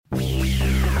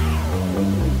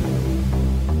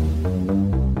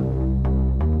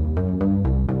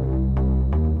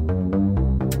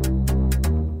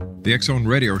The X Zone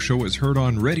Radio Show is heard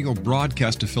on radio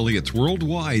broadcast affiliates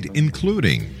worldwide,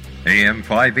 including AM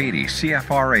 580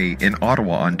 CFRA in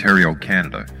Ottawa, Ontario,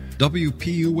 Canada.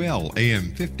 WPUL AM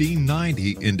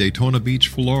 1590 in Daytona Beach,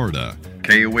 Florida.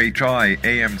 KOHI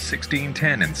AM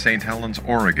 1610 in St. Helens,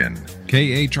 Oregon.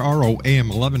 KHRO AM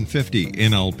 1150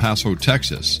 in El Paso,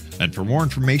 Texas. And for more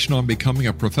information on becoming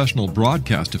a professional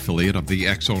broadcast affiliate of the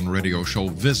X Zone Radio Show,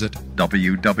 visit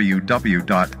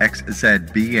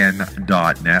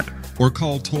www.xzbn.net or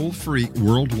call toll-free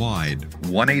worldwide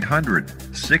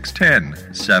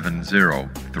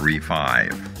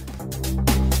 1-800-610-7035.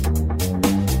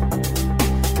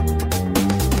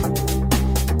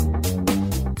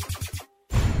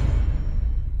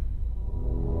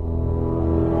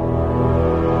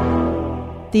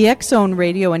 The X Zone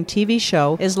radio and TV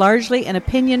show is largely an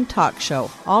opinion talk show.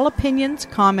 All opinions,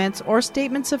 comments, or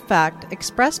statements of fact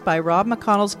expressed by Rob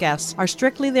McConnell's guests are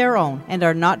strictly their own and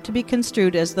are not to be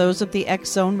construed as those of the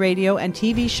X Zone radio and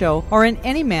TV show or in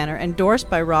any manner endorsed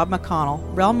by Rob McConnell,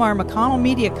 Relmar McConnell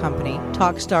Media Company,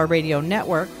 Talkstar Radio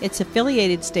Network, its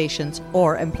affiliated stations,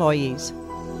 or employees.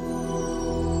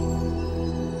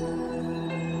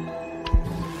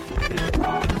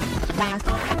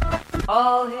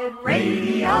 All Hit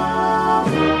Radio.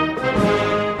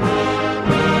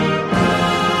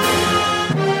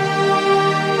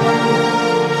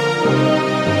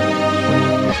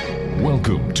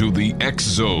 Welcome to the X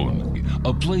Zone,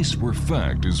 a place where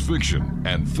fact is fiction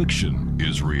and fiction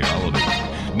is reality.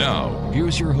 Now,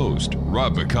 here's your host,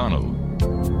 Rob McConnell.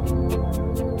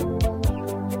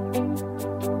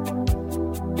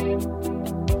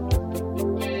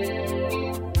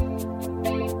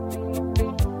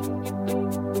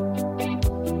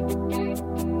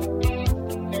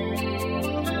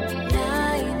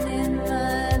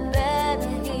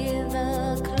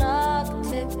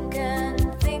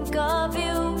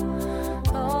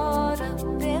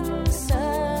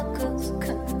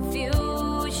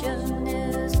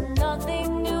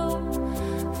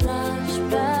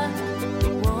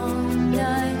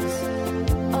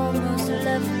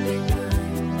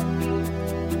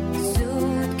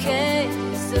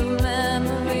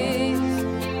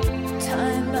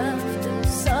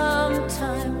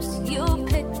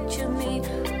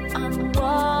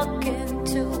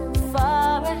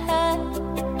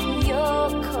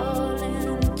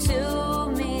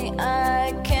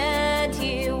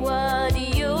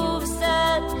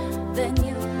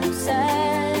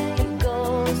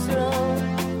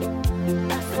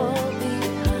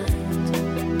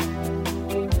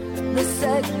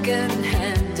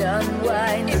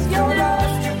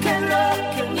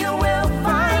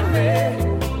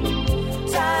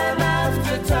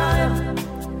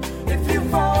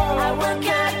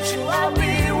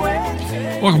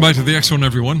 Welcome back to the X Zone,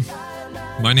 everyone.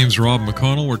 My name's Rob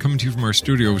McConnell. We're coming to you from our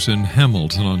studios in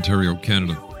Hamilton, Ontario,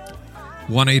 Canada.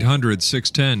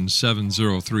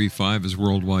 1-800-610-7035 is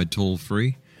worldwide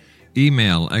toll-free.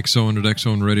 Email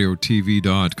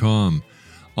xzone@xzoneradiotv.com.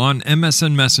 On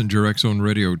MSN Messenger,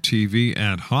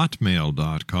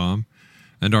 xzoneradiotv@hotmail.com.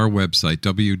 And our website,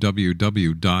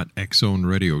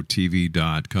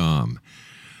 www.xzoneradiotv.com.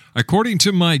 According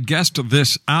to my guest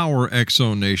this hour, X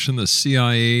Zone Nation, the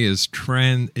CIA is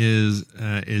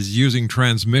using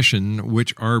transmission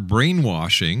which are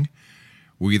brainwashing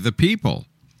we the people.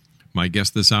 My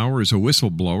guest this hour is a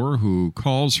whistleblower who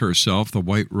calls herself the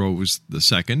White Rose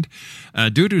II.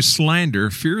 Due to slander,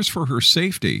 fears for her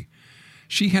safety.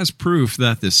 She has proof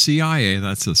that the CIA,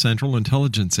 that's the Central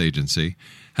Intelligence Agency,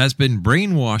 has been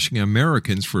brainwashing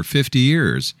Americans for 50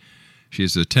 years. She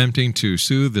is attempting to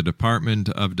sue the Department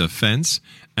of Defense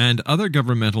and other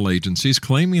governmental agencies,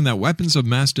 claiming that weapons of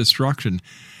mass destruction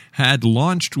had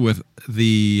launched with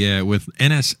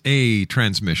NSA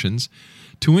transmissions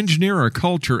to engineer our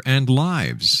culture and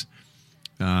lives.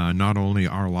 Not only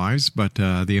our lives, but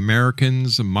the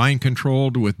Americans,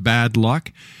 mind-controlled with bad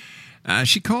luck.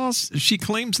 She claims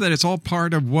that it's all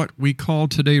part of what we call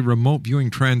today remote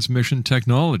viewing transmission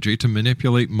technology to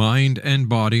manipulate mind and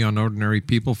body on ordinary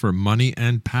people for money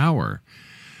and power.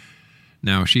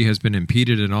 Now, she has been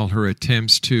impeded in all her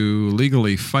attempts to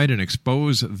legally fight and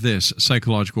expose this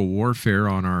psychological warfare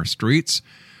on our streets.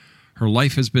 Her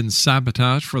life has been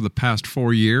sabotaged for the past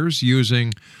 4 years,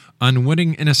 using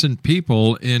unwitting innocent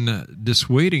people in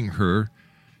dissuading her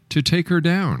to take her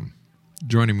down.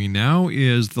 Joining me now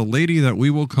is the lady that we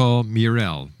will call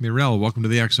MIREILLE. MIREILLE, welcome to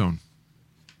the X Zone.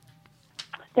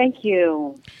 Thank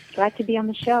you. Glad to be on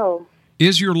the show.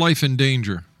 Is your life in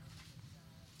danger?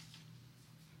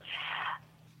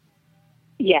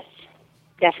 Yes,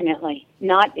 definitely.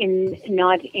 Not in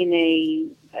a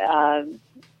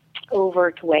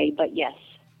overt way, but yes.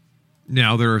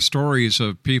 Now, there are stories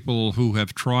of people who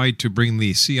have tried to bring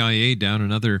the CIA down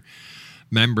and other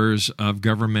members of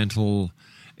governmental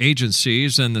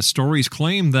agencies, and the stories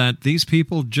claim that these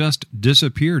people just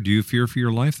disappear. Do you fear for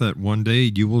your life that one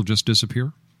day you will just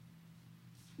disappear?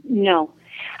 No,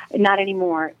 not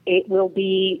anymore. It will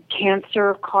be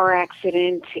cancer, car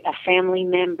accident, a family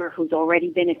member who's already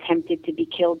been attempted to be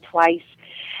killed twice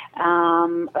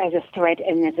as a threat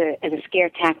and as a scare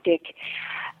tactic.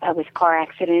 With car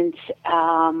accidents,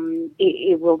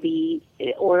 it will be,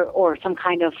 or some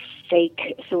kind of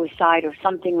fake suicide or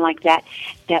something like that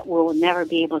will never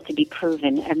be able to be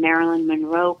proven. A Marilyn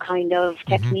Monroe kind of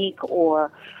technique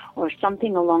or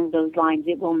something along those lines.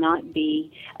 It will not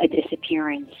be a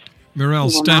disappearance. Mireille,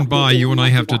 stand by. You and I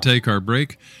have to take our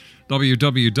break.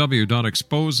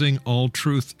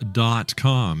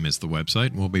 www.exposingalltruth.com is the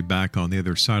website. We'll be back on the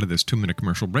other side of this 2-minute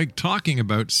commercial break talking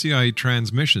about CIA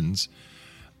transmissions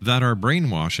that are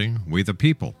brainwashing we the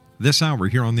people. This hour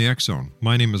here on the X Zone.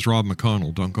 My name is Rob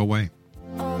McConnell. Don't go away.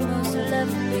 Almost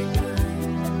left behind.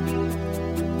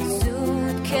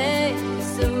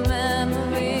 Suitcase of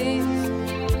memories.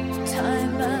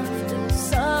 Time after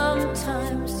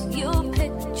sometimes you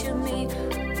picture me.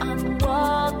 I'm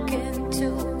walking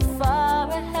too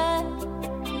far ahead.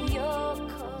 You're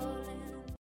calling.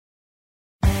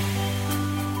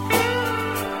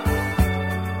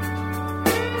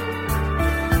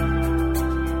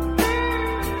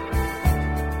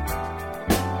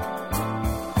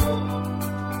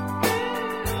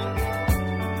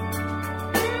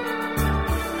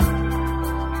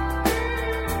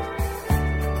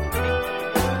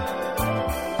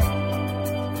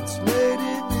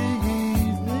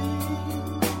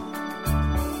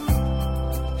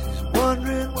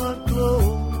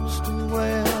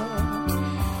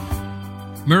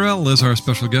 Mireille is our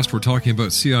special guest. We're talking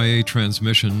about CIA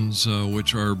transmissions,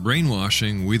 which are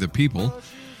brainwashing we the people.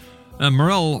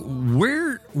 Mireille,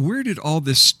 where did all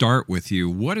this start with you?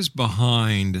 What is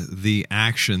behind the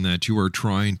action that you are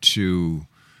trying to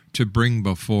bring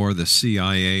before the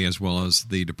CIA as well as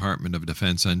the Department of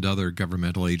Defense and other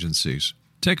governmental agencies?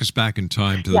 Take us back in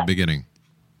time to the beginning.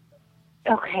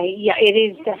 Okay, yeah, it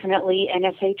is definitely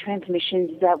NSA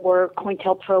transmissions that were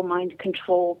COINTELPRO mind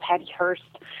control, Patty Hearst,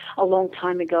 a long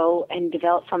time ago, and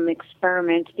developed from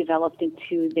experiments, developed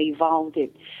into, they evolved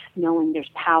it, knowing there's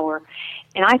power.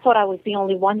 And I thought I was the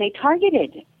only one they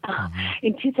targeted.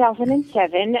 In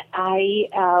 2007, I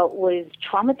was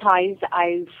traumatized,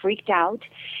 I freaked out,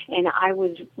 and I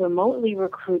was remotely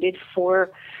recruited for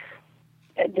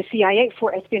the CIA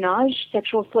for espionage,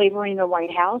 sexual slavery in the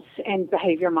White House, and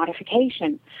behavior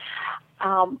modification.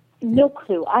 No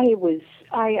clue. I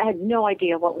had no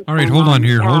idea what was going on. All right,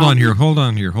 hold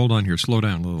on here. Slow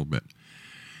down a little bit.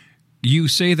 You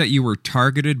say that you were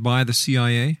targeted by the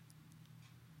CIA?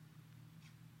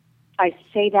 I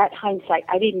say that hindsight.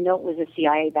 I didn't know it was the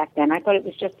CIA back then. I thought it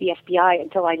was just the FBI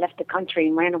until I left the country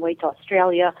and ran away to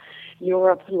Australia,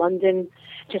 Europe, London,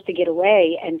 just to get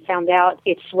away, and found out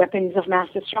it's weapons of mass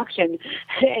destruction,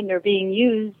 and they're being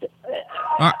used.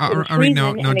 All right,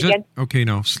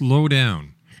 now slow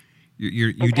down.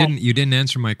 You didn't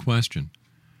answer my question.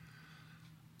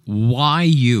 Why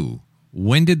you?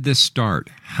 When did this start?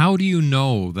 How do you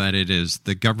know that it is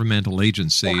the governmental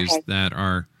agencies that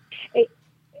are?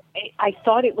 I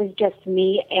thought it was just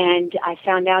me, and I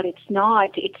found out it's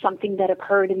not. It's something that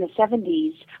occurred in the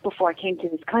 70s before I came to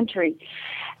this country.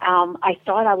 I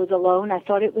thought I was alone. I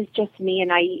thought it was just me,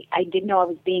 and I didn't know I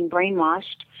was being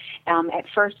brainwashed at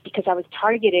first because I was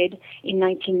targeted in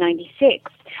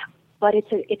 1996. But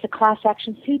it's a class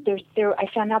action suit. I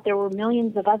found out there were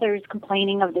millions of others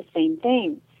complaining of the same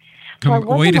thing.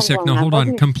 Wait a sec. Now, hold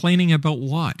on. Complaining about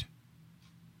what?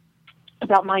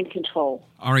 About mind control.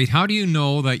 All right. How do you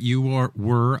know that you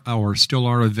were or still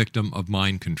are a victim of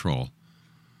mind control?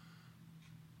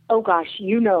 Oh, gosh,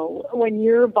 when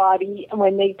your body,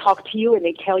 when they talk to you and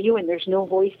they tell you and there's no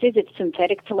voices, it's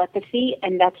synthetic telepathy,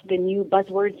 and that's the new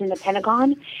buzzwords in the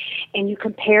Pentagon. And you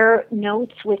compare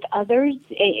notes with others.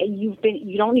 You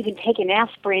don't even take an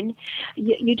aspirin.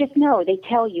 You just know. They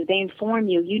tell you. They inform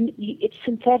you. It's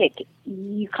synthetic.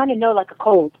 You kind of know like a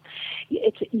cold.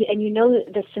 And you know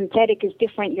the synthetic is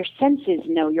different. Your senses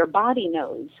know. Your body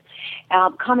knows.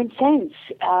 Common sense,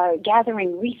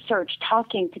 gathering, research,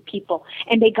 talking to people,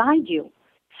 and they guide you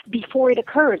before it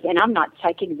occurs. And I'm not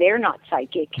psychic; they're not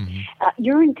psychic.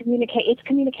 You're in it's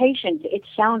communications. It's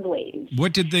sound waves.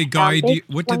 What did they guide you?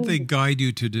 What did they guide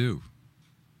you to do?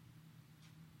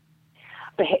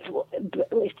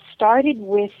 It started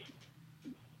with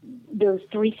those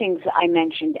three things I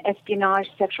mentioned: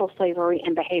 espionage, sexual slavery,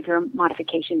 and behavior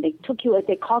modification. They took you,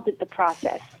 they called it the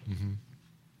process.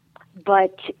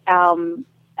 but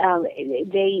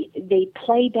they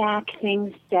play back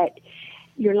things that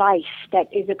your life that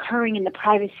is occurring in the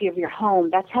privacy of your home.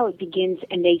 That's how it begins,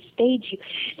 and they stage you.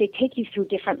 They take you through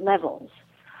different levels.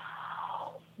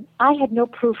 I had no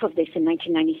proof of this in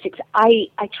 1996. I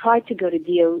tried to go to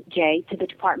DOJ, to the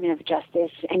Department of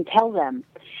Justice, and tell them.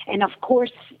 And of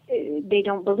course, they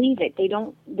don't believe it. They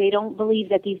don't believe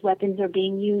that these weapons are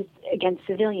being used against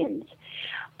civilians.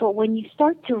 But when you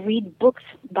start to read books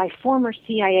by former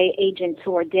CIA agents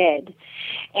who are dead,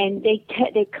 and they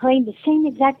claim the same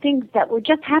exact things that were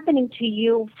just happening to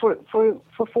you for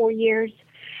 4 years,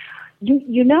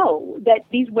 you know that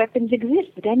these weapons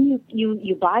exist. Then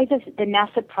you buy the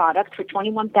NASA product for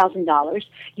 $21,000.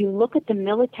 You look at the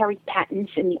military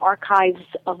patents in the archives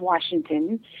of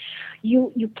Washington.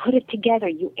 You put it together.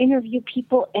 You interview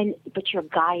people, but you're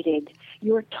guided.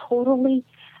 You're totally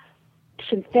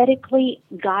synthetically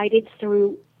guided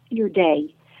through your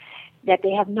day. That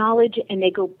they have knowledge, and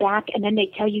they go back, and then they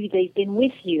tell you they've been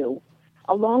with you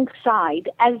alongside,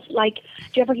 as like, do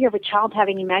you ever hear of a child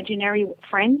having imaginary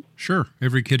friends? Sure,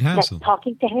 every kid has them.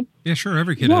 Talking to him? Yeah, sure,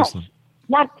 every kid has them.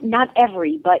 Not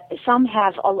every, but some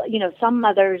have. Some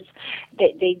mothers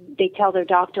they tell their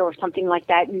doctor or something like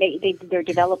that, and they're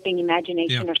developing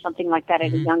imagination or something like that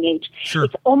at a young age. Sure.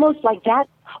 It's almost like that,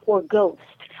 or Ghost,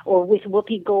 or with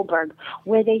Whoopi Goldberg,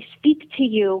 where they speak to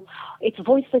you. It's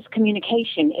voiceless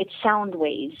communication. It's sound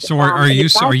waves. So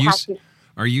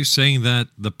are you saying that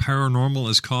the paranormal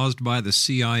is caused by the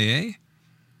CIA?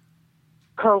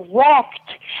 Correct.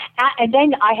 And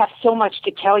then I have so much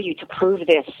to tell you to prove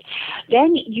this.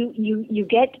 Then you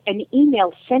get an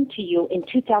email sent to you in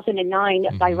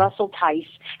 2009 by Russell Tice,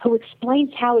 who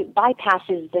explains how it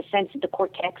bypasses the sense of the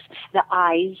cortex, the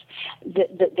eyes,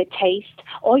 the taste,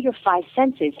 all your five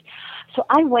senses. So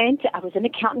I was an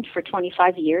accountant for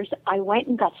 25 years. I went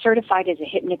and got certified as a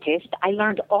hypnotist. I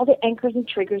learned all the anchors and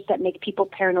triggers that make people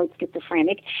paranoid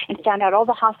schizophrenic, and found out all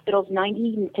the hospitals,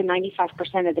 90 to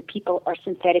 95% of the people are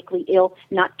synthetically ill,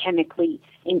 not chemically.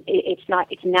 It's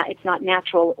not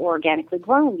natural or organically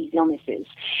grown, these illnesses.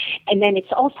 And then it's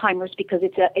Alzheimer's because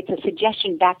it's a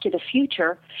suggestion back to the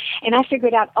future. And I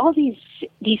figured out all these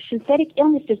synthetic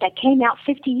illnesses that came out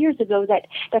 50 years ago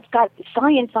that's got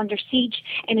science under siege,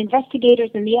 and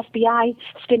investigators and the FBI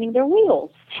spinning their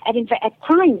wheels at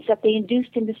crimes that they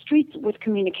induced in the streets with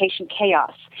communication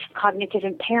chaos, cognitive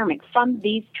impairment from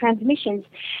these transmissions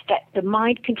that the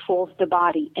mind controls the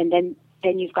body. And then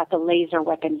you've got the laser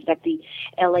weapons that the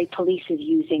LA police is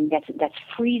using that's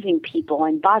freezing people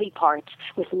and body parts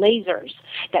with lasers.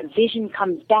 That vision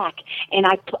comes back. And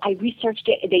I researched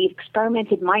it. They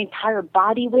experimented my entire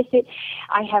body with it.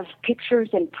 I have pictures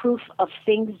and proof of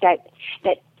things that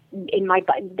in my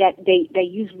body that they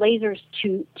use lasers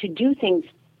to do things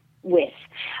with.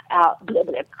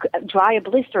 Dry a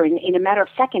blister in a matter of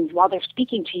seconds while they're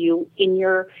speaking to you in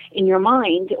your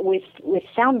mind with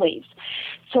sound waves.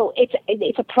 So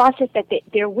it's a process that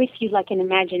they're with you like an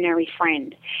imaginary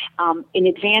friend. In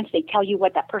advance, they tell you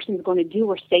what that person's going to do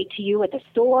or say to you at the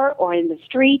store or in the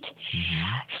street.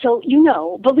 So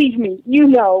believe me,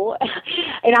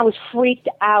 And I was freaked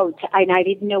out, and I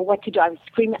didn't know what to do. I was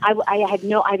screaming.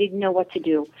 I didn't know what to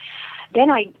do.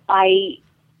 Then I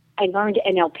learned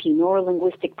NLP,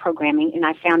 neuro-linguistic programming, and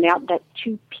I found out that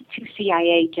two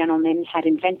CIA gentlemen had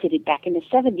invented it back in the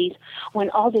 70s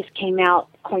when all this came out,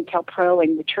 COINTELPRO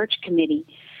and the Church Committee,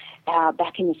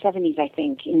 back in the 70s, I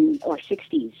think, or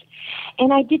 60s.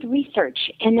 And I did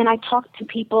research, and then I talked to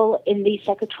people in the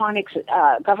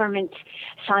psychotronics, government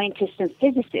scientists and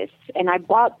physicists, and I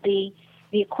bought the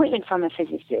equipment from a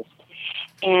physicist.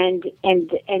 And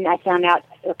I found out,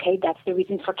 okay, that's the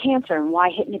reason for cancer, and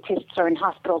why hypnotists are in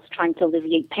hospitals trying to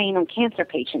alleviate pain on cancer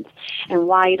patients, and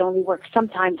why it only works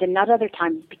sometimes and not other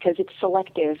times, because it's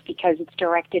selective, because it's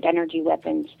directed energy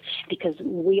weapons, because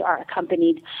we are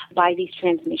accompanied by these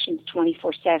transmissions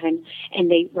 24/7,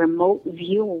 and they remote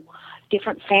view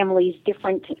different families,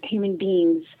 different human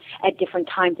beings at different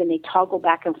times, and they toggle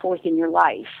back and forth in your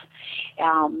life.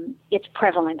 It's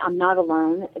prevalent. I'm not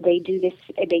alone. They do this.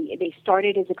 They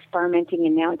started as experimenting,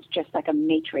 and now it's just like a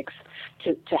matrix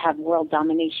to have world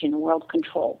domination, world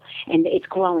control, and it's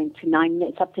growing to 9.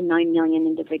 It's up to 9 million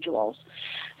individuals.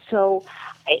 So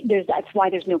that's why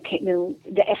there's no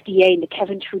the FDA and the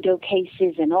Kevin Trudeau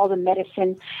cases and all the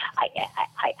medicine.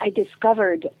 I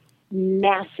discovered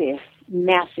massive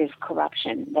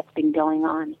corruption that's been going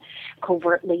on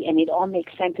covertly, and it all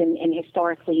makes sense and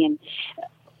historically. And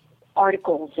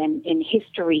articles and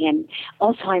history and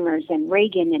Alzheimer's and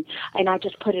Reagan, and I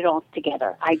just put it all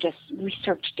together. I just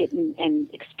researched it and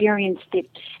experienced it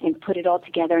and put it all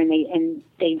together, and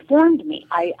they informed me.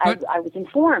 I was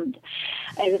informed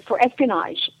for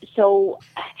espionage. So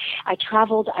I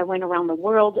traveled, I went around the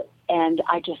world, and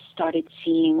I just started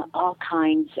seeing all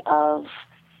kinds of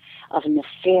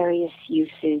nefarious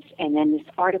uses, and then this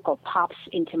article pops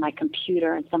into my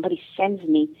computer, and somebody sends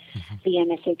me the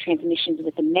NSA transmissions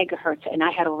with the megahertz, and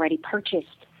I had already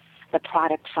purchased the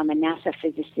product from a NASA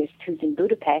physicist who's in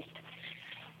Budapest,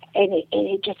 and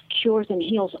it just cures and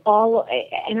heals all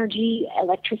energy,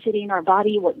 electricity in our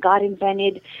body, what God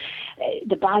invented,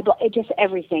 the Bible, just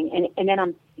everything. And then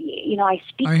I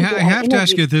speak. I have to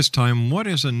ask you this time: what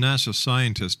is a NASA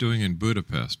scientist doing in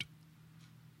Budapest?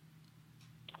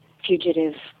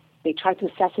 Fugitive. They tried to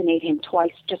assassinate him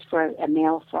twice just for a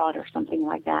mail fraud or something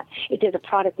like that. The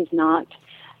product is not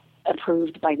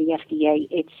approved by the FDA.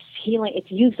 It's healing.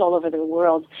 It's used all over the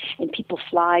world, and people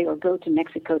fly or go to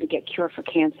Mexico to get cure for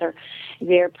cancer.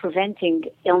 They're preventing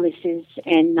illnesses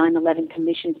and 9/11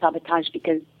 Commission sabotage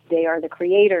because they are the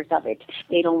creators of it.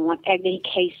 They don't want any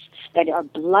case that are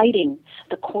blighting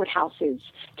the courthouses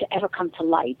to ever come to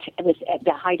light.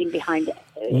 They're hiding behind.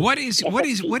 What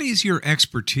is your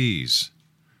expertise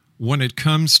when it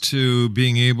comes to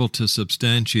being able to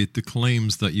substantiate the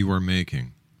claims that you are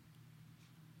making?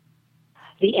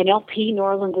 The NLP,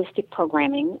 neuro-linguistic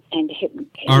programming, and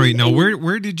all right. Now,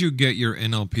 where did you get your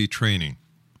NLP training?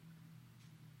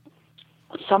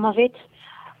 Some of it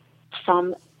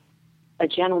from a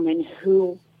gentleman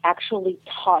who actually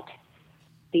taught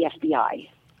the FBI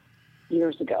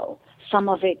years ago. Some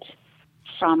of it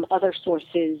from other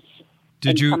sources,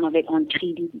 some of it on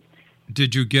TV.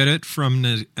 Did you get it from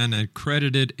an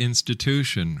accredited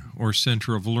institution or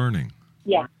center of learning?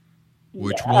 Yeah.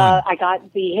 Which one? I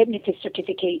got the hypnotist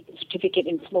certificate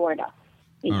in Florida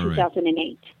in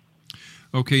 2008.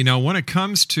 Okay, now when it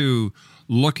comes to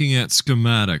looking at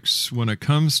schematics, when it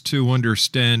comes to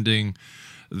understanding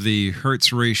the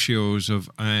hertz ratios of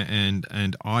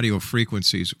and audio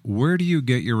frequencies, where do you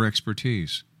get your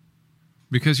expertise?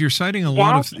 Because you're citing a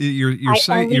lot of you're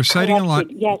citing a lot.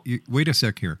 Yes. Wait a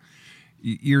sec here.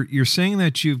 You're saying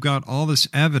that you've got all this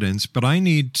evidence, but I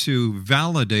need to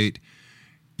validate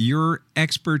your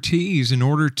expertise in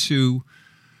order to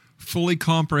fully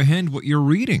comprehend what you're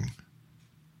reading.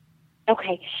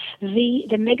 Okay. The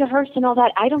megahertz and all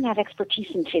that, I don't have expertise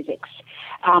in physics.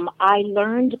 I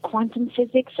learned quantum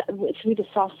physics through the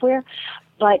software,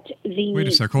 but the... Wait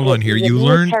a sec, hold on here. You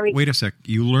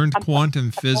learned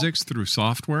quantum physics through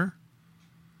software?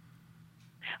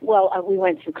 Well, we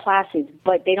went through classes,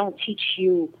 but they don't teach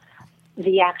you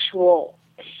the actual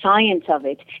science of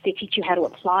it. They teach you how to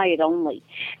apply it only.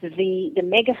 The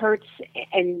megahertz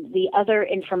and the other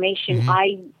information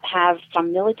I have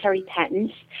from military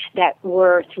patents that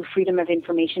were through Freedom of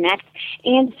Information Act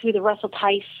and through the Russell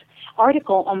Tice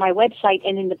article on my website,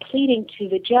 and in the pleading to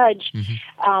the judge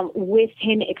with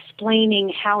him explaining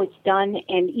how it's done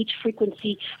and each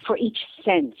frequency for each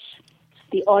sense.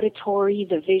 The auditory,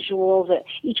 the visual,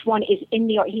 each one is in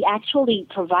the... He actually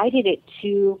provided it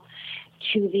to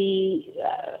the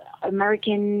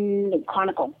American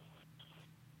Chronicle,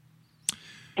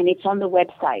 and it's on the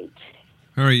website.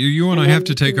 All right, you and I have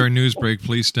to take our news break.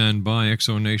 Please stand by.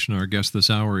 Exo Nation, our guest this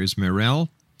hour is MIREILLE.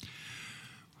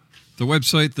 The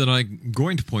website that I'm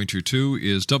going to point you to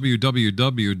is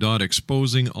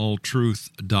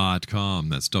www.exposingalltruth.com.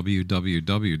 That's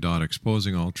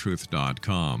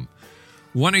www.exposingalltruth.com.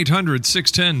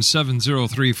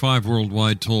 1-800-610-7035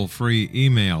 worldwide toll-free.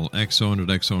 Email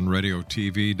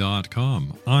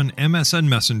xzone@xzoneradiotv.com. On MSN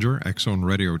Messenger,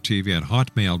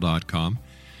 xzoneradiotv@hotmail.com.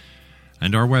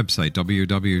 And our website,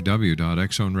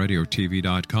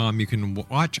 www.xzoneradiotv.com. You can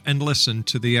watch and listen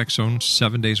to the X Zone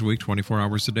 7 days a week, 24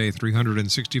 hours a day,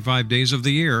 365 days of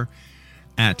the year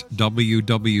at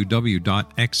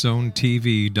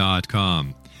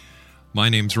www.xzonetv.com. My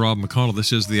name's Rob McConnell.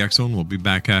 This is the X Zone. We'll be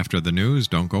back after the news.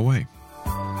 Don't go away.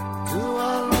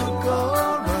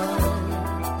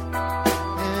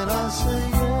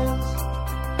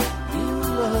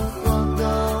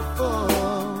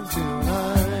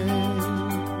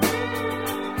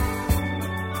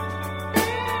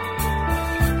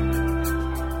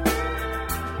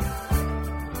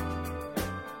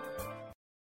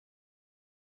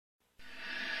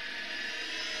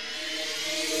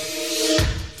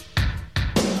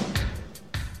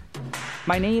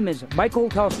 My name is Michael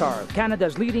Telstar,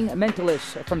 Canada's leading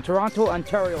mentalist from Toronto,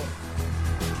 Ontario.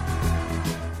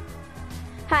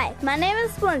 Hi, my name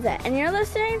is Splenda, and you're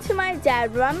listening to my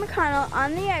dad, Rob McConnell,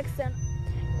 on the X Zone.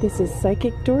 This is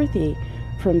Psychic Dorothy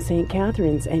from St.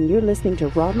 Catharines, and you're listening to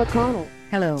Rob McConnell.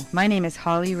 Hello, my name is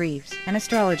Holly Reeves, an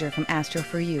astrologer from Astro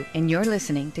For You, and you're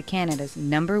listening to Canada's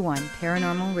 #1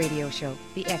 paranormal radio show,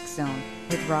 The X Zone,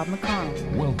 with Rob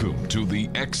McConnell. Welcome to The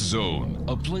X Zone,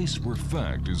 a place where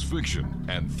fact is fiction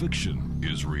and fiction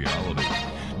is reality.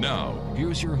 Now,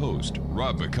 here's your host,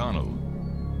 Rob McConnell.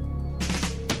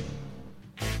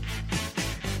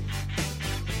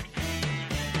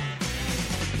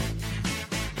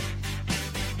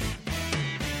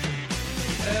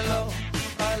 Hello,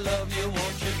 I love you,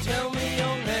 won't you tell me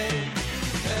your name?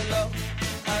 Hello,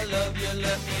 I love you,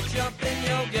 let me jump in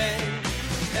your game.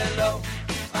 Hello,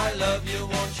 I love you,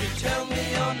 won't you tell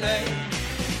me your name?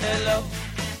 Hello,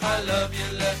 I love you,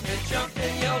 let me jump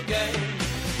in your game.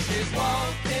 She's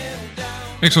walking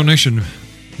down... Exonation,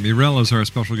 MIREILLE is our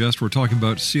special guest. We're talking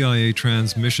about CIA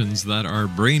transmissions that are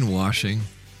brainwashing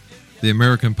the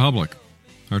American public.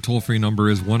 Our toll-free number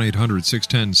is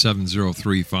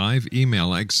 1-800-610-7035.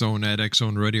 Email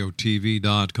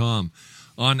xzone@xzoneradiotv.com.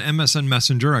 On MSN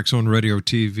Messenger,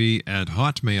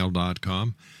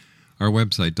 xzoneradiotv@hotmail.com. Our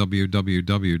website,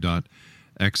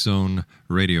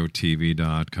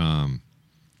 www.xzoneradiotv.com.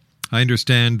 I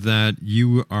understand that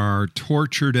you are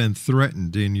tortured and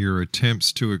threatened in your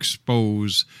attempts to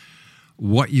expose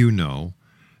what you know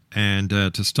and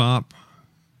to stop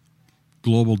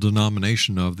global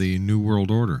denomination of the New World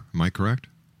Order. Am I correct?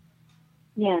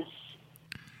 Yes.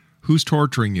 Who's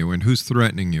torturing you and who's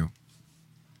threatening you?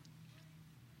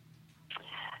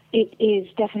 It is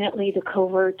definitely the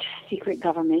covert secret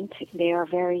government. They are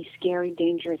very scary,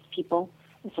 dangerous people.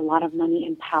 There's a lot of money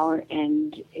and power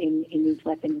and in these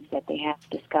weapons that they have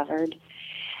discovered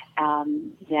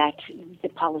that the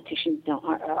politicians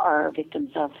are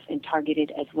victims of and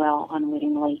targeted as well,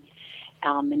 unwittingly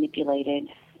manipulated.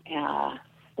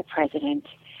 The president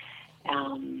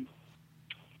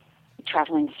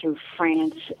traveling through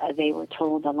France, they were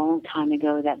told a long time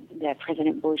ago that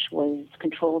President Bush was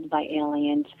controlled by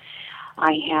aliens.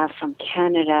 I have from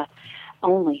Canada,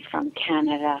 only from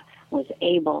Canada, was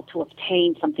able to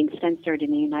obtain something censored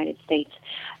in the United States,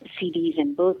 CDs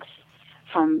and books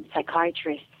from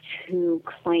psychiatrists who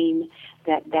claim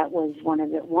that that was one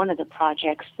of the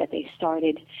projects that they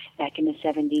started back in the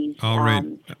 70s. All right.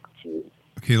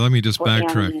 Okay, let me just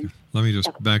backtrack.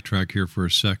 Backtrack here for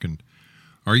a second.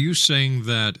 Are you saying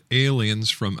that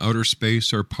aliens from outer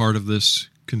space are part of this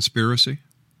conspiracy?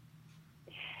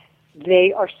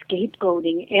 They are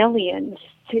scapegoating aliens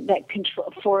that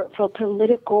control for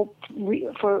political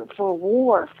for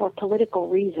war, for political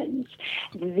reasons.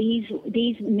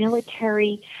 These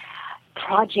military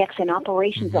projects and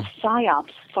operations of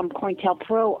PSYOPs from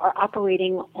COINTELPRO are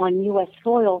operating on U.S.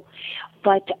 soil,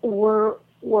 but were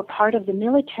part of the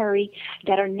military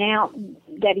that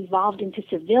evolved into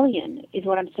civilian, is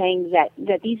what I'm saying,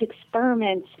 that these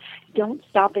experiments don't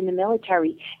stop in the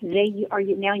military. They are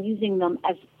now using them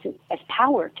as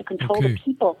power to control the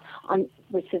people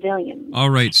with civilians. All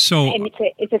right, so... And it's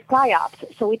a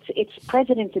PSYOP. So it's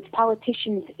presidents, it's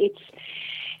politicians, it's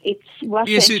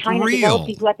Russia and China develop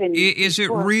these weapons. Is it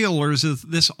real, or is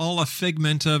this all a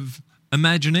figment of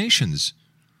imaginations?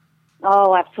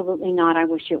 Oh, absolutely not. I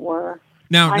wish it were.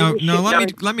 Now,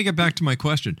 let me get back to my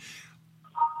question.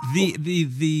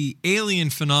 The alien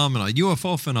phenomena,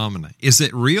 UFO phenomena, is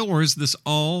it real, or is this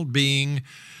all being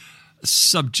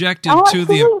subjected to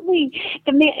the... Absolutely.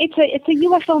 It's a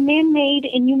UFO man-made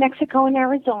in New Mexico and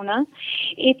Arizona.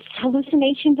 It's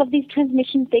hallucinations of these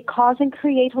transmissions. They cause and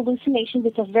create hallucinations.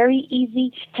 It's a very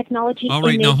easy technology. All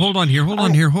right, now hold on here.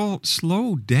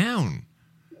 Slow down.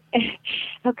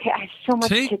 Okay, I have so much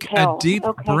to tell. Take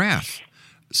a deep breath.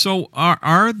 So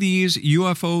are these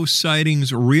UFO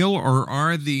sightings real, or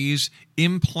are these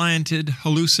implanted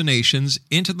hallucinations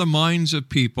into the minds of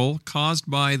people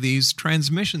caused by these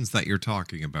transmissions that you're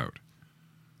talking about?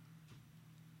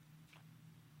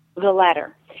 The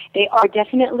latter. They are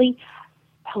definitely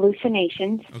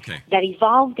hallucinations that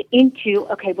evolved into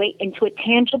a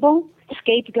tangible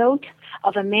scapegoat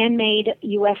of a man-made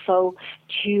UFO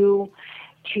to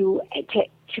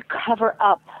cover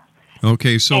up.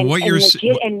 Okay, so what you're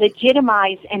and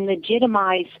legitimize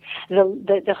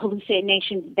the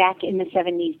hallucinations back in the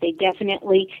 70s. They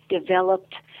definitely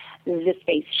developed the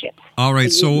spaceship. All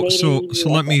right, so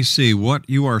let me see. What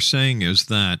you are saying is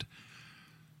that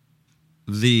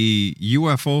the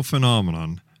UFO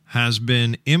phenomenon has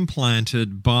been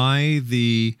implanted by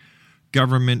the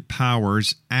government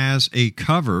powers as a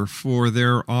cover for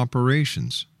their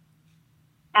operations.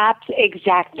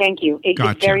 Exact. Thank you.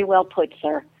 It's very well put,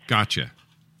 sir. Gotcha.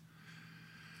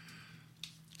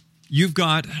 You've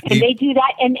got, and they do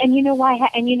that, and you know why?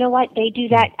 And you know what? They do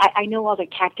that. I know all their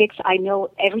tactics. I know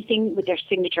everything with their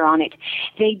signature on it.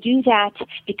 They do that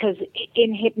because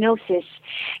in hypnosis,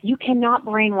 you cannot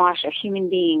brainwash a human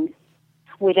being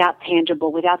without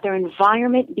tangible, without their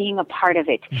environment being a part of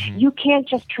it. Mm-hmm. You can't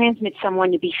just transmit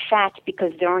someone to be fat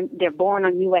because they're born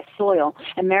on U.S. soil.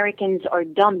 Americans are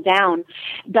dumbed down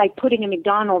by putting a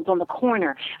McDonald's on the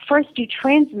corner. First, you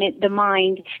transmit the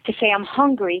mind to say, I'm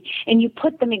hungry, and you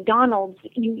put the McDonald's,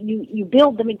 you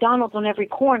build the McDonald's on every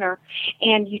corner,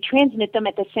 and you transmit them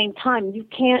at the same time. You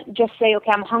can't just say, okay,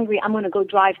 I'm hungry, I'm going to go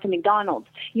drive to McDonald's.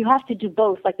 You have to do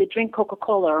both, like the drink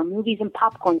Coca-Cola or movies and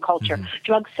popcorn culture,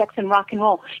 drugs, sex, and rock and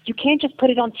roll. You can't just put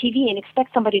it on TV and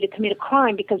expect somebody to commit a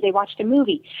crime because they watched a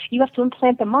movie. You have to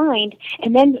implant the mind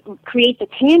and then create the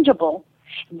tangible.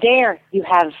 There you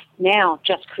have now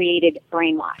just created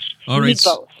brainwash. All you right. need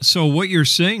both. So what you're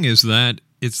saying is that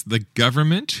it's the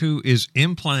government who is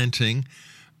implanting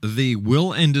the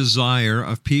will and desire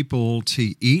of people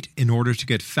to eat in order to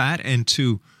get fat, and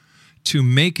to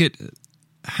make it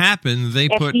happen, they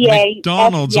put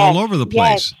McDonald's all over the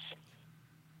place. Yes.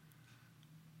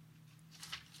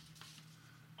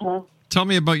 Hello? Tell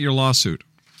me about your lawsuit.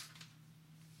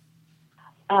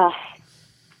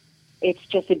 It's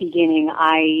just the beginning.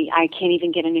 I can't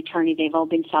even get an attorney. They've all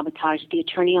been sabotaged. The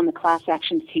attorney on the class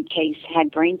action suit case had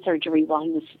brain surgery while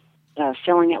he was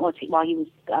filling it, while he was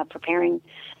preparing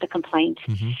the complaint.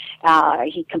 Mm-hmm.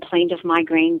 He complained of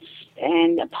migraines,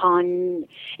 and upon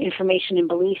information and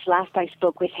belief, last I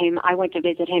spoke with him, I went to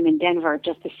visit him in Denver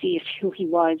just to see who he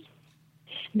was.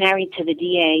 Married to the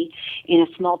DA in a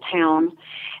small town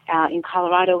in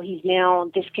Colorado. He's now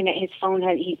disconnected. His phone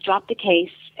he's dropped the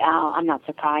case. I'm not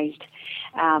surprised.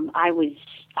 I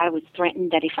was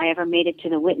threatened that if I ever made it to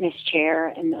the witness chair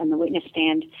and on the witness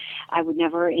stand, I would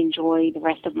never enjoy the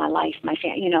rest of my life. My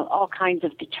family, all kinds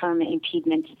of determined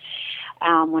impediments.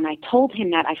 When I told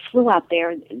him that, I flew out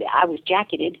there. I was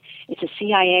jacketed. It's a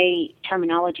CIA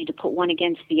terminology to put one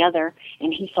against the other,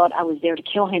 and he thought I was there to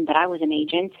kill him, but I was an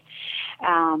agent.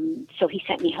 So he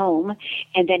sent me home,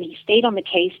 and then he stayed on the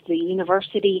case. The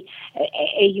university,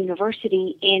 a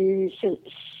university in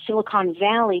Silicon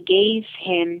Valley,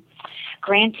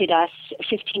 granted us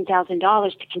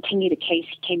 $15,000 to continue the case.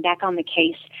 He came back on the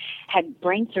case, had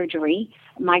brain surgery,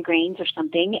 migraines or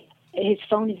something. His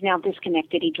phone is now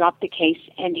disconnected. He dropped the case,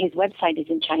 and his website is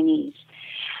in Chinese.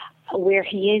 Where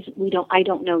he is, I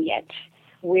don't know yet.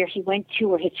 Where he went to,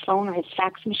 or his phone or his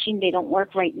fax machine, they don't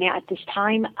work right now. At this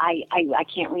time, I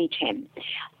can't reach him.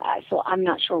 So I'm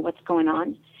not sure what's going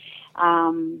on.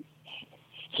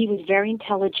 He was very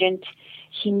intelligent.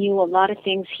 He knew a lot of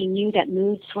things. He knew that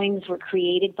mood swings were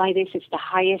created by this. It's the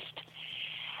highest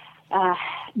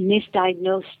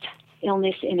misdiagnosed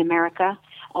illness in America,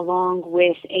 along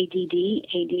with ADD,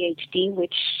 ADHD,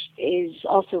 which is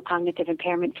also cognitive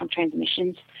impairment from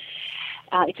transmissions.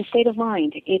 It's a state of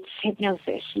mind. It's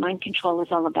hypnosis. Mind control is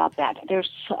all about that.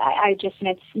 I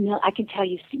can tell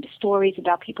you stories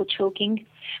about people choking,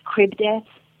 crib death,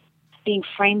 being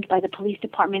framed by the police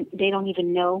department. They don't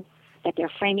even know that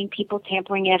they're framing people,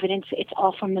 tampering evidence. It's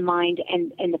all from the mind,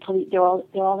 and the police. They're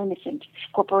all innocent.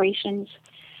 Corporations,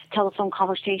 telephone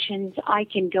conversations. I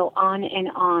can go on and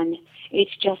on.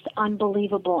 It's just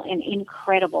unbelievable and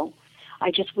incredible.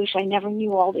 I just wish I never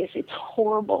knew all this. It's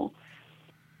horrible.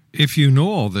 If you know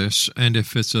all this, and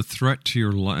if it's a threat to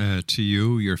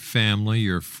you, your family,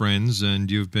 your friends,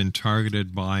 and you've been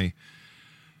targeted by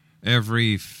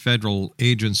every federal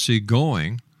agency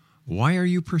going, why are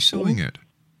you pursuing it?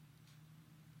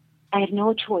 I have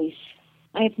no choice.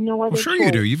 I have no other choice. Well, sure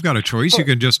you do. You've got a choice. You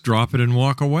can just drop it and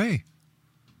walk away.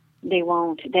 They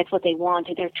won't. That's what they want.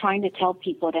 They're trying to tell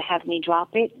people to have me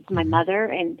drop it. My mother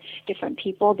and different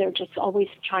people, they're just always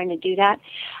trying to do that.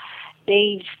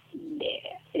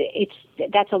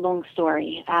 That's a long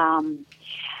story. I'm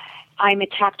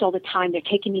attacked all the time. They're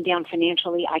taking me down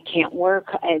financially. I can't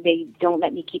work. They don't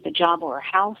let me keep a job or a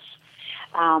house.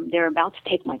 They're about to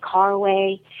take my car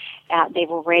away. They've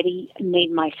already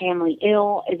made my family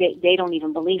ill. They don't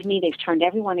even believe me. They've turned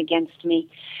everyone against me.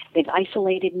 They've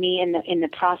isolated me in the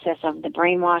process of the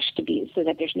brainwash so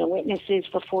that there's no witnesses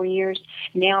for 4 years.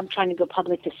 Now I'm trying to go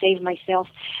public to save myself,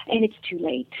 and it's too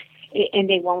late. And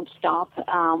they won't stop.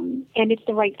 And it's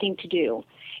the right thing to do.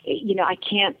 I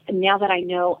can't, now that I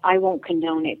know, I won't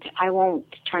condone it. I won't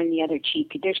turn the other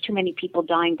cheek. There's too many people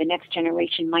dying, the next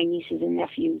generation, my nieces and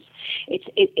nephews.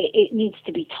 It needs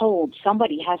to be told.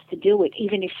 Somebody has to do it,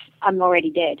 even if I'm already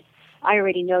dead. I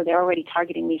already know they're already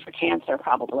targeting me for cancer,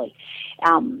 probably.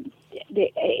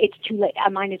 It's too late. I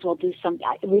might as well do something.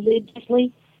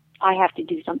 Religiously, I have to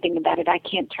do something about it. I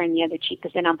can't turn the other cheek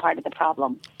because then I'm part of the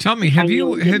problem. Tell me, have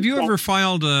you ever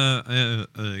filed a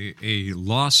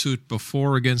lawsuit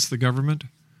before against the government?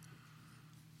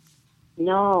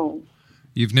 No.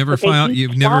 You've never filed.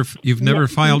 You've never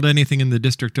filed anything in the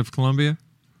District of Columbia.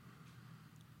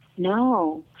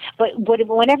 No, but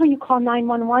whenever you call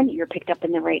 911, you're picked up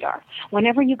in the radar.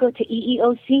 Whenever you go to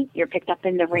EEOC, you're picked up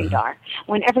in the radar.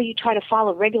 Whenever you try to file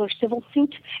a regular civil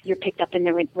suit, you're picked up in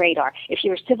the radar. If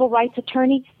you're a civil rights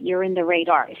attorney, you're in the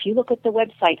radar. If you look at the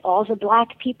website, all the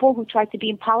black people who tried to be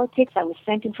in politics, I was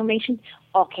sent information,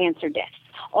 all cancer deaths.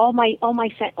 All my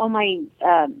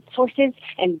sources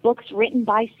and books written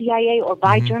by CIA or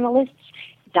by journalists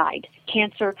died.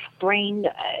 Cancer, brain,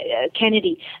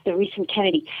 Kennedy, the recent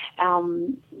Kennedy.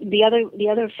 The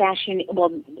other fashion,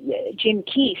 Jim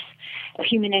Keith,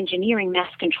 human engineering,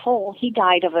 mass control, he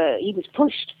died he was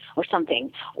pushed or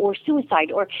something, or suicide,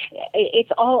 or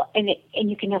it's all, and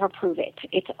you can never prove it.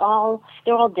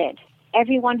 They're all dead.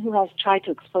 Everyone who has tried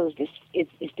to expose this is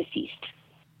deceased.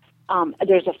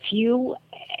 There's a few,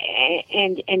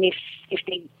 and if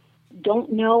they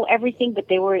don't know everything, but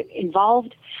they were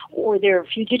involved, or they're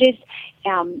fugitives,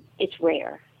 it's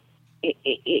rare.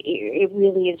 It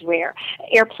really is rare.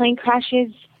 Airplane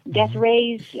crashes, death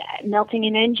rays, melting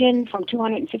an engine from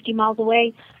 250 miles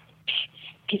away,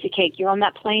 piece of cake. You're on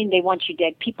that plane, they want you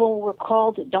dead. People were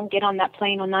called, don't get on that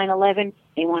plane on 9/11.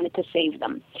 They wanted to save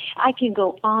them. I can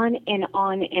go on and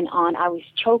on and on. I was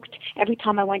choked every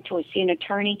time I went to see an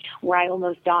attorney where I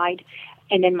almost died.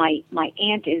 And then my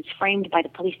aunt is framed by the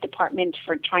police department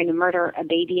for trying to murder a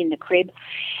baby in the crib.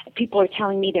 People are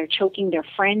telling me they're choking their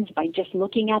friends by just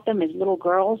looking at them as little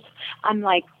girls. I'm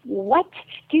like, what?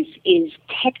 This is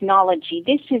technology.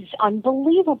 This is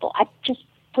unbelievable. I just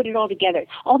put it all together.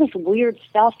 All this weird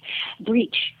stuff.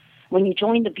 Breach. When you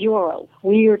join the bureau,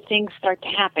 weird things start to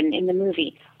happen in the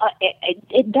movie.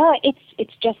 It does.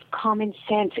 It's just common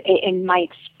sense in my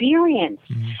experience,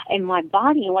 in my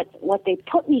body, and what they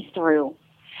put me through.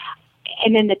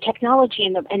 And then the technology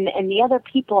and the other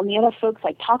people and the other folks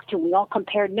I talked to, we all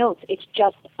compared notes. It's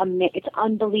just it's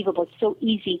unbelievable. It's so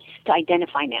easy to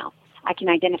identify now. I can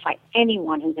identify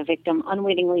anyone who's a victim,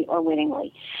 unwittingly or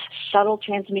wittingly. Subtle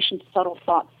transmission, subtle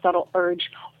thought, subtle urge,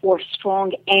 or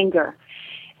strong anger.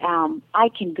 I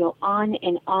can go on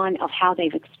and on of how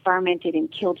they've experimented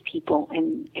and killed people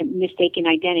and mistaken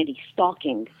identity,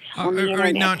 stalking on the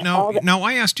internet. Now,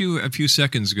 I asked you a few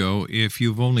seconds ago if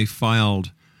you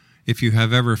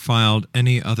have ever filed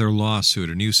any other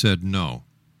lawsuit, and you said no.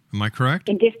 Am I correct?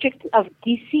 In District of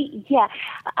D.C., yeah.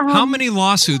 How many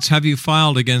lawsuits have you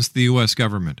filed against the U.S.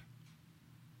 government?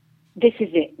 This is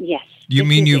it. Yes. You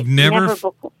mean you've never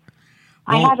before.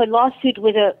 I have a lawsuit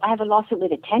with a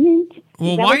tenant.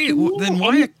 Well,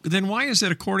 then why is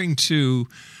it, according to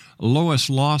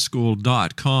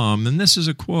LoisLawSchool.com, and this is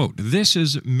a quote, this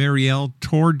is MIREILLE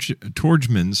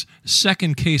TORJMAN's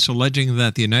second case alleging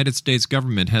that the United States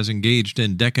government has engaged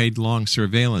in decade-long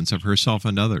surveillance of herself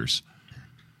and others.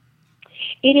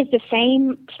 It is the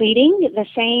same pleading, the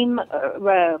same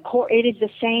court. It is the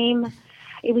same.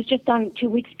 It was just done 2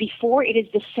 weeks before. It is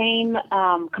the same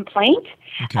complaint.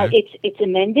 Okay. It's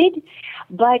amended,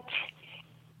 but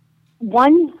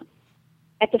one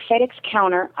at the FedEx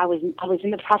counter. I was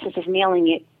in the process of mailing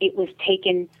it. It was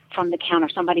taken from the counter.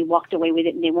 Somebody walked away with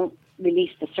it, and they won't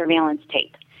release the surveillance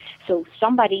tape. So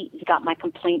somebody's got my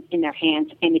complaint in their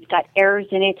hands, and it's got errors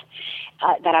in it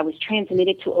that I was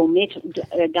transmitted to omit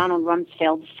Donald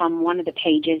Rumsfeld from one of the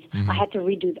pages. I had to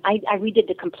redo. I redid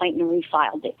the complaint and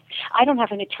refiled it. I don't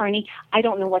have an attorney. I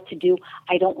don't know what to do.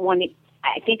 I don't want it.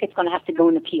 I think it's going to have to go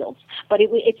in appeals. But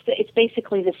it's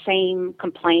basically the same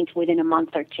complaint within a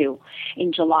month or two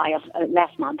in July of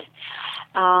last month.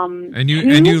 And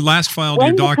you last filed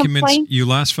your documents. You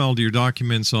last filed your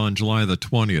documents on July the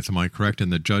 20th. Am I correct?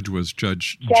 And the judge was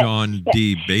Judge John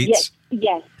D. Bates.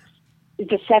 Yes.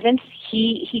 The 7th.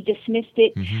 He dismissed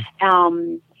it.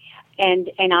 And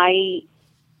I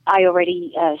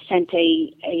already sent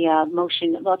a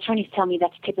motion. Well, attorneys tell me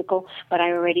that's typical, but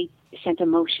I already sent a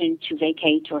motion to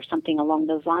vacate or something along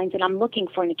those lines. And I'm looking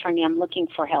for an attorney. I'm looking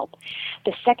for help.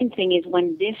 The second thing is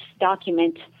when this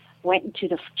document went into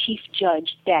the chief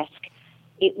judge's desk,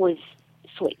 it was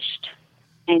switched.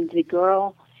 And the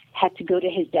girl had to go to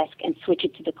his desk and switch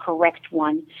it to the correct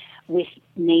one with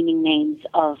naming names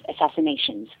of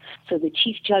assassinations. So the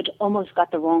chief judge almost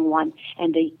got the wrong one.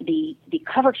 And the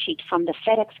cover sheet from the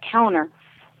FedEx counter,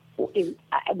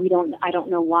 I don't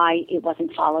know why it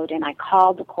wasn't followed. And I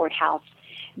called the courthouse,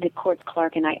 the court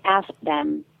clerk, and I asked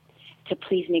them, to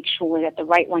please make sure that the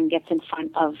right one gets in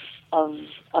front of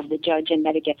the judge and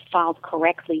that it gets filed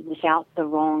correctly without the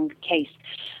wrong case.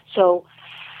 So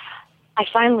I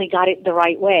finally got it the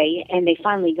right way, and they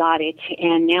finally got it,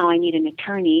 and now I need an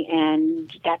attorney,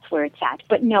 and that's where it's at.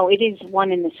 But no, it is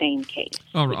one and the same case.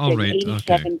 All right. It's an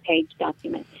 87-page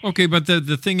document. Okay, but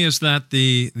the thing is that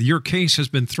your case has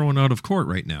been thrown out of court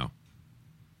right now.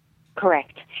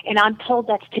 Correct. And I'm told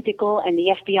that's typical, and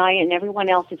the FBI and everyone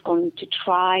else is going to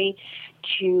try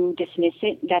to dismiss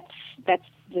it. That's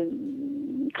the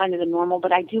kind of the normal,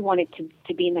 but I do want it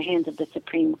to be in the hands of the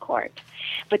Supreme Court.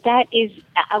 But that is,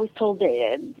 I was told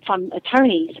from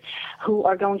attorneys who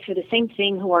are going through the same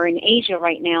thing, who are in Asia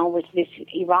right now with this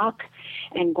Iraq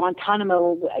and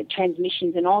Guantanamo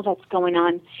transmissions and all that's going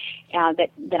on, that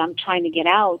I'm trying to get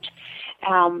out.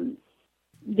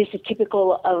 This is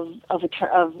typical of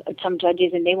some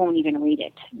judges, and they won't even read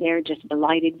it. They're just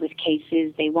delighted with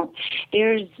cases. They won't.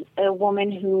 There's a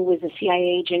woman who was a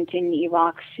CIA agent in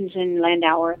Iraq, Susan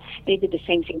Landauer. They did the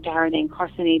same thing to her. They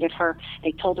incarcerated her.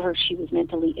 They told her she was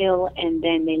mentally ill, and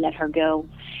then they let her go,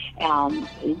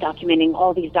 documenting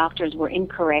all these doctors were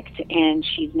incorrect, and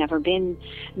she's never been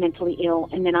mentally ill.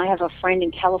 And then I have a friend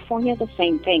in California, the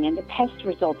same thing, and the test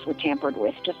results were tampered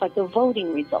with, just like the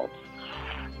voting results.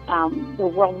 The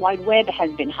World Wide Web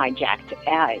has been hijacked.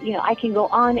 I can go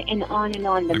on and on and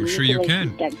on. I'm sure you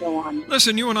can. That go on.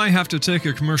 Listen, you and I have to take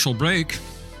a commercial break.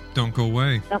 Don't go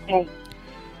away. Okay.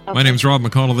 My name's Rob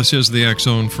McConnell. This is the X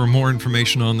Zone. For more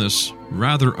information on this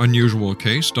rather unusual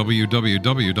case,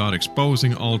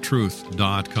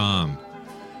 www.exposingalltruth.com.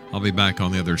 I'll be back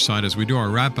on the other side as we do our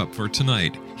wrap-up for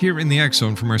tonight here in the X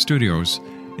Zone from our studios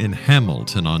in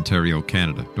Hamilton, Ontario,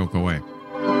 Canada. Don't go away.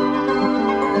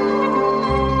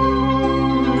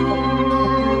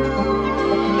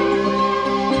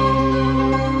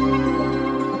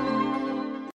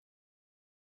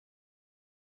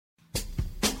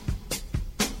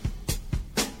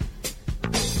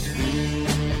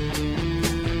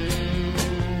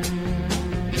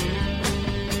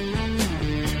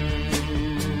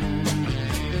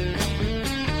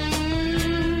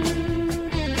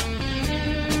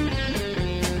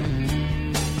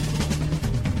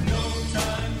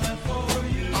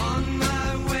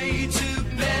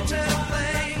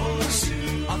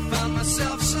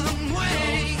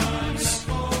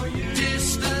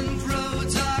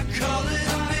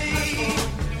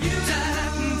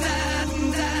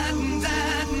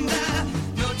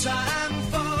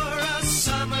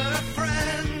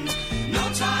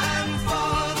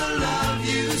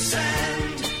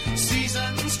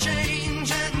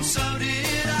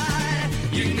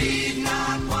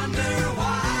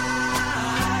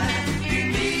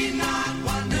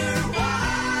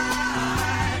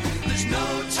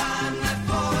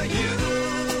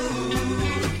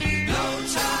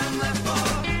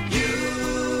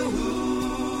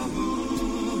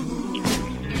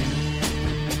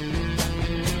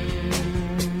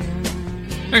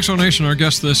 Nation, our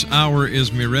guest this hour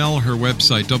is MIREILLE. Her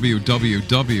website,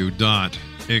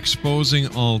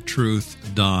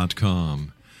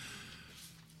 www.exposingalltruth.com.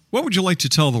 What would you like to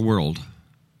tell the world?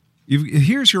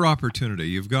 Here's your opportunity.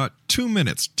 You've got 2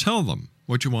 minutes. Tell them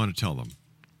what you want to tell them.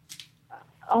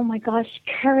 Oh my gosh,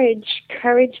 courage,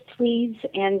 please.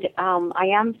 And I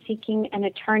am seeking an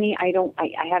attorney. I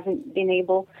haven't been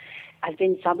able. I've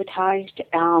been sabotaged.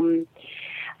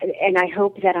 And I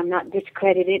hope that I'm not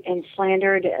discredited and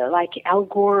slandered like Al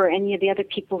Gore or any of the other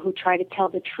people who try to tell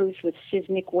the truth with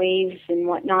seismic waves and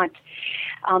whatnot.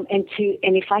 And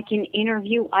if I can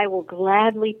interview, I will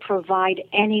gladly provide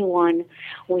anyone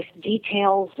with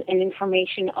details and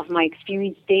information of my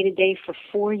experience day to day for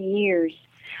 4 years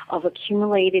of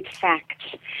accumulated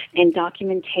facts and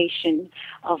documentation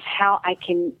of how I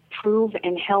can prove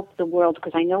and help the world,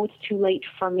 because I know it's too late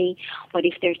for me, but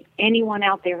if there's anyone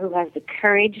out there who has the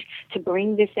courage to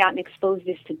bring this out and expose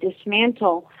this, to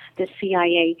dismantle the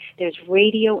CIA, there's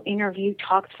radio interview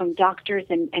talks from doctors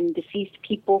and deceased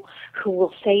people who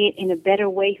will say it in a better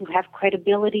way, who have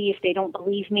credibility if they don't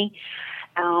believe me.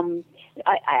 I'm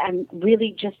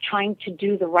really just trying to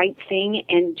do the right thing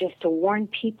and just to warn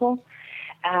people.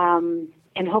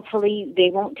 And hopefully they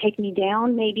won't take me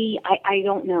down. Maybe I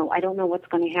don't know. I don't know what's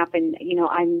going to happen.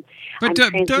 But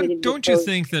don't you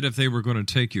think that if they were going to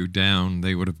take you down,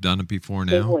 they would have done it before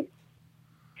now? They would.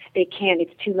 They can't.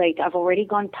 It's too late. I've already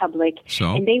gone public.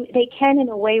 So? And they can in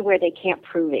a way where they can't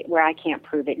prove it, where I can't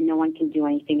prove it, and no one can do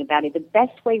anything about it. The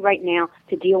best way right now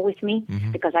to deal with me,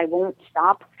 because I won't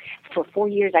stop. For 4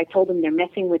 years, I told them they're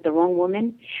messing with the wrong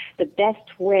woman. The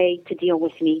best way to deal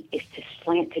with me is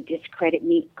to discredit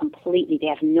me completely. They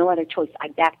have no other choice. I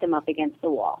back them up against the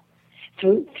wall.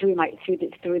 through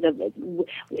the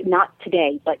not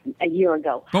today, but a year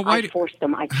ago. But why? I forced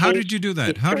them. How did you do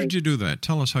that? How did you do that?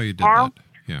 Tell us how you did Al, that.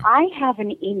 Yeah. I have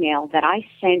an email that I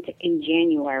sent in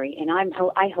January, and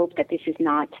I hope that this is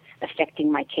not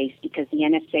affecting my case, because the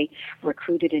NSA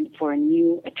recruited for a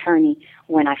new attorney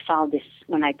when I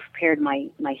prepared my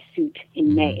suit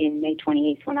in May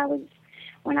 28th,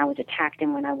 when I was attacked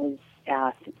and when I was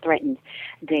threatened.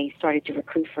 They started to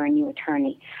recruit for a new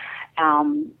attorney.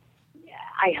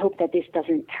 I hope that this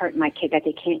doesn't hurt my case, that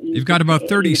they can't use. You've got about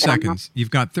 30 seconds.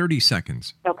 You've got 30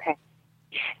 seconds. Okay.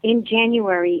 In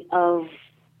January of,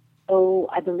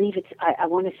 I believe I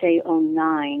want to say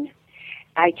 2009,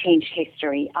 I changed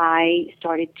history. I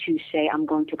started to say I'm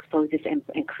going to expose this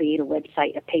and create a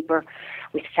website, a paper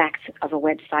with facts of a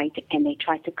website, and they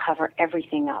tried to cover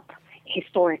everything up.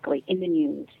 Historically, in the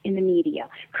news, in the media,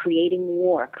 creating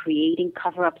war, creating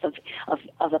cover-ups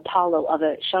of Apollo, of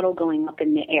a shuttle going up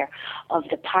in the air, of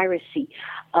the piracy,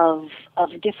 of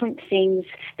different things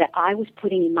that I was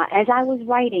putting in as I was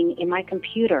writing in my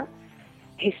computer.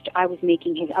 I was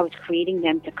creating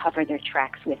them to cover their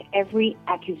tracks with every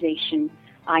accusation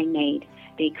I made.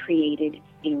 They created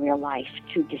in real life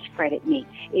to discredit me.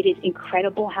 It is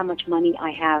incredible how much money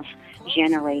I have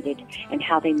generated and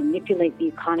how they manipulate the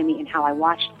economy and how I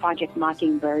watched Project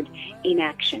Mockingbird in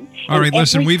action. All right,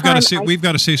 listen, we've got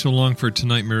to say so long for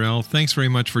tonight, Mireille. Thanks very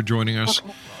much for joining us.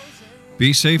 Okay.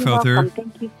 Be safe out there.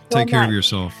 Thank you Take care of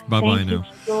yourself. Bye-bye now.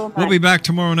 We'll be back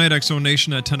tomorrow night, X Zone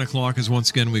Nation, at 10 o'clock, as once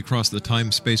again we cross the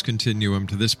time-space continuum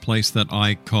to this place that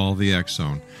I call the X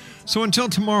Zone. So until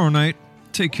tomorrow night,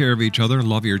 take care of each other,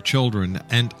 love your children,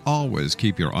 and always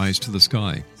keep your eyes to the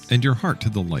sky and your heart to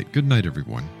the light. Good night,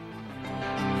 everyone.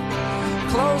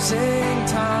 Closing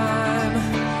time.